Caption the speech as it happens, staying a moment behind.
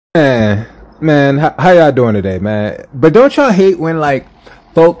Man, how y'all doing today, man? But don't y'all hate when, like,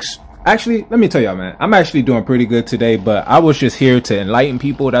 folks, actually, let me tell y'all, man, I'm actually doing pretty good today, but I was just here to enlighten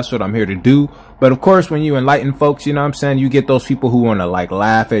people. That's what I'm here to do. But of course, when you enlighten folks, you know what I'm saying, you get those people who want to, like,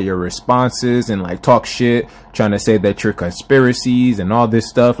 laugh at your responses and, like, talk shit, trying to say that you're conspiracies and all this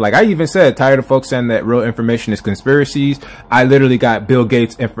stuff. Like, I even said, tired of folks saying that real information is conspiracies. I literally got Bill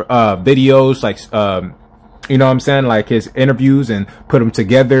Gates videos, like, you know what I'm saying, like his interviews, and put them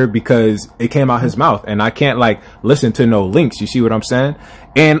together because it came out his mouth, and I can't like listen to no links. You see what I'm saying?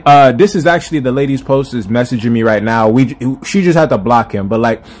 And this is actually the lady's post is messaging me right now. She just had to block him, but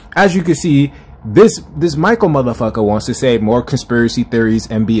like as you can see, this Michael motherfucker wants to say more conspiracy theories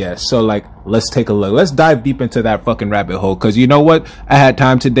and BS. So like, let's take a look. Let's dive deep into that fucking rabbit hole, because you know what, I had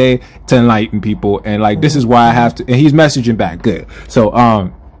time today to enlighten people, and like this is why I have to. And he's messaging back. Good.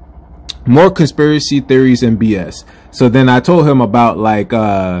 So more conspiracy theories and BS. So then I told him about like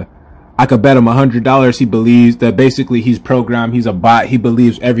I could bet him $100 he believes that basically he's programmed, he's a bot, he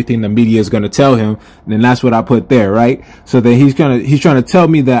believes everything the media is going to tell him. And then that's what I put there, right? So then he's trying to tell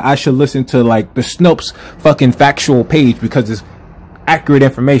me that I should listen to like the Snopes fucking factual page because it's accurate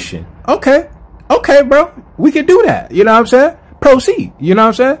information. Okay, bro, we can do that. You know what I'm saying? Proceed. You know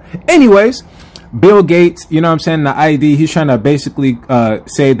what I'm saying? Anyways, Bill Gates, you know what I'm saying, the ID, he's trying to basically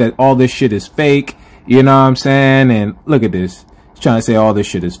say that all this shit is fake, you know what I'm saying? And look at this. He's trying to say all this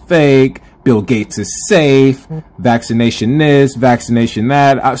shit is fake. Bill Gates is safe. Vaccination this, vaccination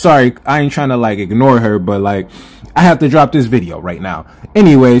that. Sorry, I ain't trying to like ignore her, but like I have to drop this video right now.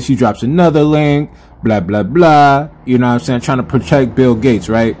 Anyways, she drops another link, blah, blah, blah. You know what I'm saying? Trying to protect Bill Gates,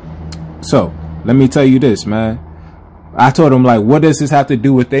 right? So let me tell you this, man. I told him, like, what does this have to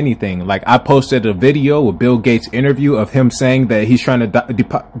do with anything? Like, I posted a video with Bill Gates' interview of him saying that he's trying to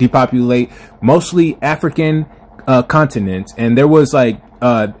depopulate mostly African continents. And there was, like,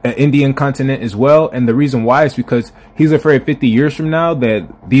 an Indian continent as well. And the reason why is because he's afraid 50 years from now that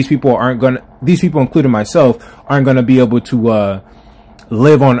these people, including myself, aren't going to be able to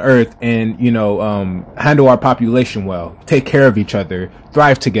live on Earth and, you know, handle our population well, take care of each other,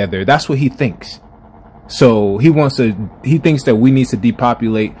 thrive together. That's what he thinks. So he thinks that we need to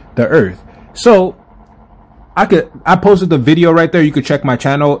depopulate the earth. So I posted the video right there. You could check my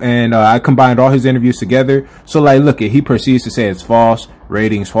channel, and I combined all his interviews together. So like, look, he proceeds to say it's false,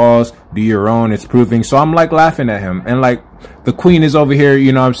 ratings false, do your own, it's proving. So I'm like laughing at him, and like the queen is over here,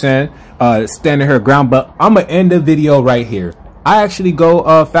 you know what I'm saying, standing her ground. But I'm gonna end the video right here. I actually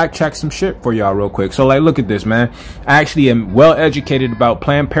go fact check some shit for y'all real quick. So like, look at this, man. I actually am well educated about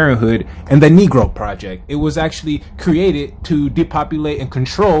Planned Parenthood and the Negro Project. It was actually created to depopulate and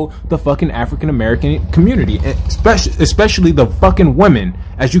control the fucking African American community, especially the fucking women,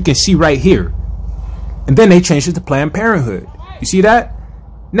 as you can see right here. And then they changed it to Planned Parenthood. You see that?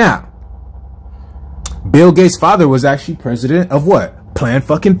 Now, Bill Gates' father was actually president of what? Planned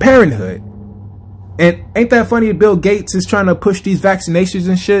fucking Parenthood. And ain't that funny? Bill Gates is trying to push these vaccinations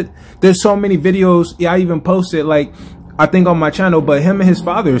and shit. There's so many videos. Yeah, I even posted, like, I think on my channel, but him and his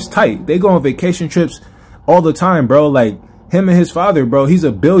father is tight. They go on vacation trips all the time, bro. Like, him and his father, bro, he's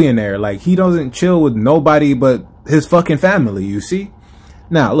a billionaire. Like, he doesn't chill with nobody but his fucking family, you see?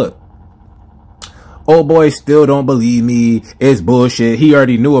 Now, look. Old boy still don't believe me. It's bullshit. He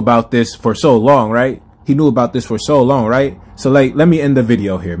already knew about this for so long, right? He knew about this for so long, right? So like, let me end the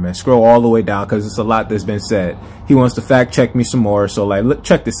video here, man. Scroll all the way down because it's a lot that's been said. He wants to fact check me some more. So like, look,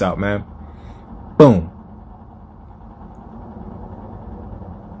 check this out, man. Boom.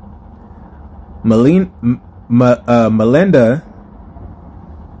 Melinda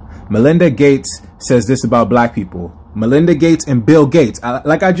Gates says this about black people. Melinda Gates and Bill Gates.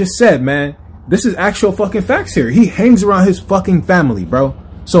 Like I just said, man, this is actual fucking facts here. He hangs around his fucking family, bro.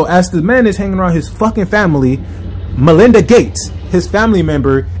 So as the man is hanging around his fucking family, Melinda Gates, his family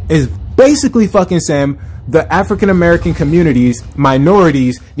member, is basically fucking saying the African American communities,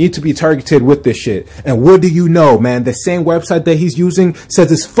 minorities, need to be targeted with this shit. And what do you know, man? The same website that he's using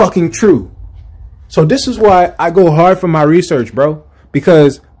says it's fucking true. So this is why I go hard for my research, bro.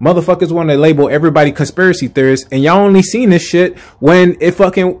 Because motherfuckers want to label everybody conspiracy theorists, and y'all only seen this shit when it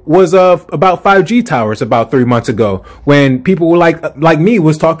fucking was about 5G towers about 3 months ago, when people were like me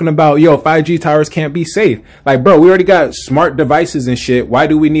was talking about, yo, 5G towers can't be safe. Like, bro, we already got smart devices and shit. Why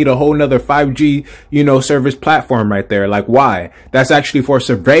do we need a whole nother 5G, you know, service platform right there? Like, why? That's actually for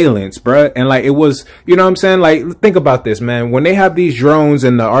surveillance, bro. And like, it was, you know what I'm saying? Like, think about this, man. When they have these drones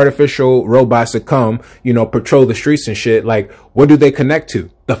and the artificial robots that come, you know, patrol the streets and shit, like, what do they connect to?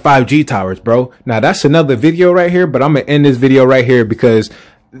 The 5G towers, bro. Now that's another video right here, but I'm gonna end this video right here because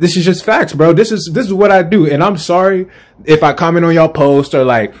this is just facts, bro. This is what I do. And I'm sorry if I comment on y'all post or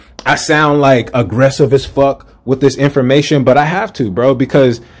like I sound like aggressive as fuck with this information, but I have to, bro,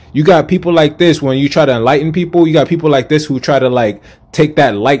 because you got people like this. When you try to enlighten people, you got people like this who try to like take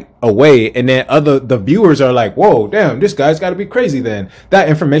that light away, and then the viewers are like, whoa, damn, this guy's got to be crazy, then that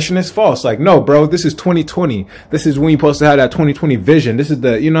information is false. Like, no, bro, this is 2020. This is when you're supposed to have that 2020 vision. This is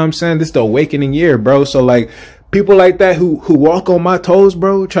the, you know what I'm saying, this is the awakening year, bro. So like, people like that who walk on my toes,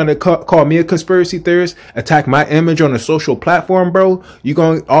 bro, trying to call me a conspiracy theorist, attack my image on a social platform, bro, you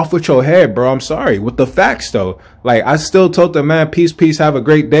going off with your head, bro. I'm sorry. With the facts, though, like, I still told the man, peace, peace, have a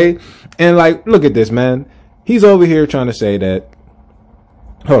great day. And like, look at this, man. He's over here trying to say that.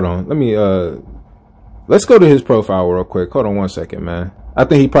 Hold on. Let me, let's go to his profile real quick. Hold on 1 second, man. I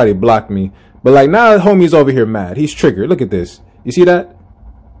think he probably blocked me. But like, now homie's over here mad. He's triggered. Look at this. You see that?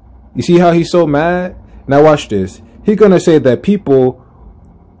 You see how he's so mad? Now watch this. He's gonna say that people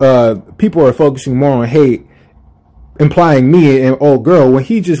are focusing more on hate, implying me and old girl, when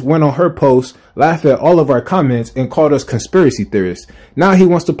he just went on her post, laughed at all of our comments, and called us conspiracy theorists. Now he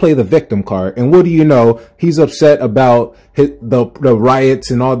wants to play the victim card, and what do you know? He's upset about the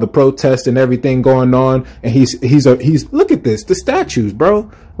riots and all the protests and everything going on, and he's look at this, the statues,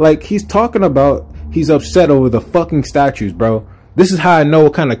 bro. Like, he's talking about he's upset over the fucking statues, bro. This is how I know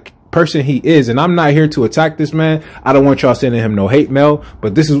what kind of person he is, and I'm not here to attack this man. I don't want y'all sending him no hate mail,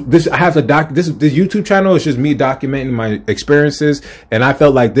 but this I have to this YouTube channel is just me documenting my experiences, and I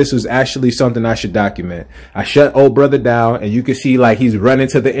felt like this was actually something I should document. I shut old brother down, and you can see like he's running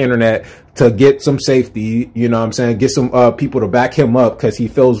to the internet to get some safety, you know what I'm saying, get some people to back him up because he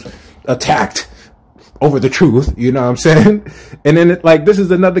feels attacked over the truth, you know what I'm saying? And then like, this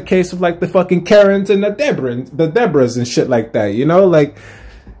is another case of like the fucking Karens and the Deborahs and shit like that, you know, like,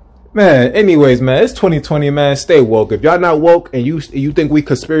 man, anyways, man, it's 2020, man. Stay woke. If y'all not woke and you think we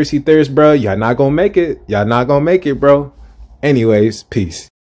conspiracy theorists, bro, y'all not gonna make it. Y'all not gonna make it, bro. Anyways, peace.